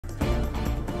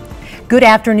Good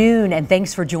afternoon, and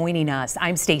thanks for joining us.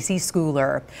 I'm Stacy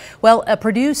Schooler. Well, a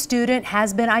Purdue student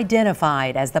has been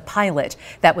identified as the pilot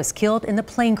that was killed in the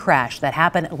plane crash that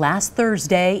happened last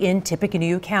Thursday in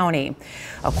Tippecanoe County.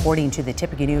 According to the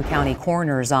Tippecanoe County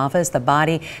Coroner's office, the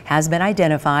body has been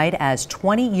identified as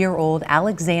 20-year-old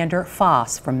Alexander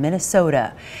Foss from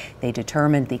Minnesota. They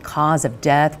determined the cause of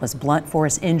death was blunt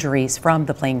force injuries from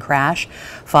the plane crash.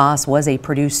 Foss was a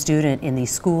Purdue student in the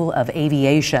School of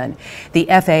Aviation. The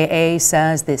FAA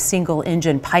says the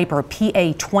single-engine Piper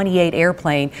PA-28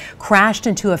 airplane crashed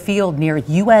into a field near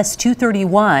US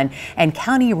 231 and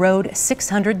County Road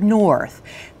 600 North.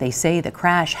 They say the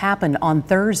crash happened on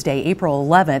Thursday, April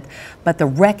 11th, but the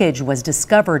wreckage was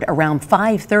discovered around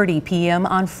 5:30 p.m.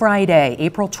 on Friday,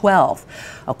 April 12th.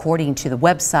 According to the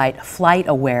website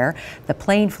FlightAware, the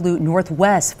plane flew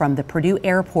northwest from the Purdue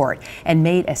airport and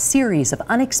made a series of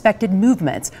unexpected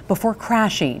movements before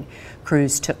crashing.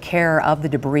 Crews took care of the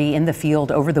debris in the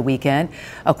field over the weekend.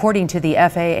 According to the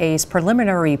FAA's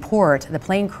preliminary report, the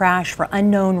plane crashed for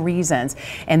unknown reasons,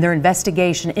 and their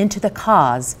investigation into the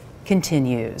cause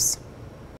continues.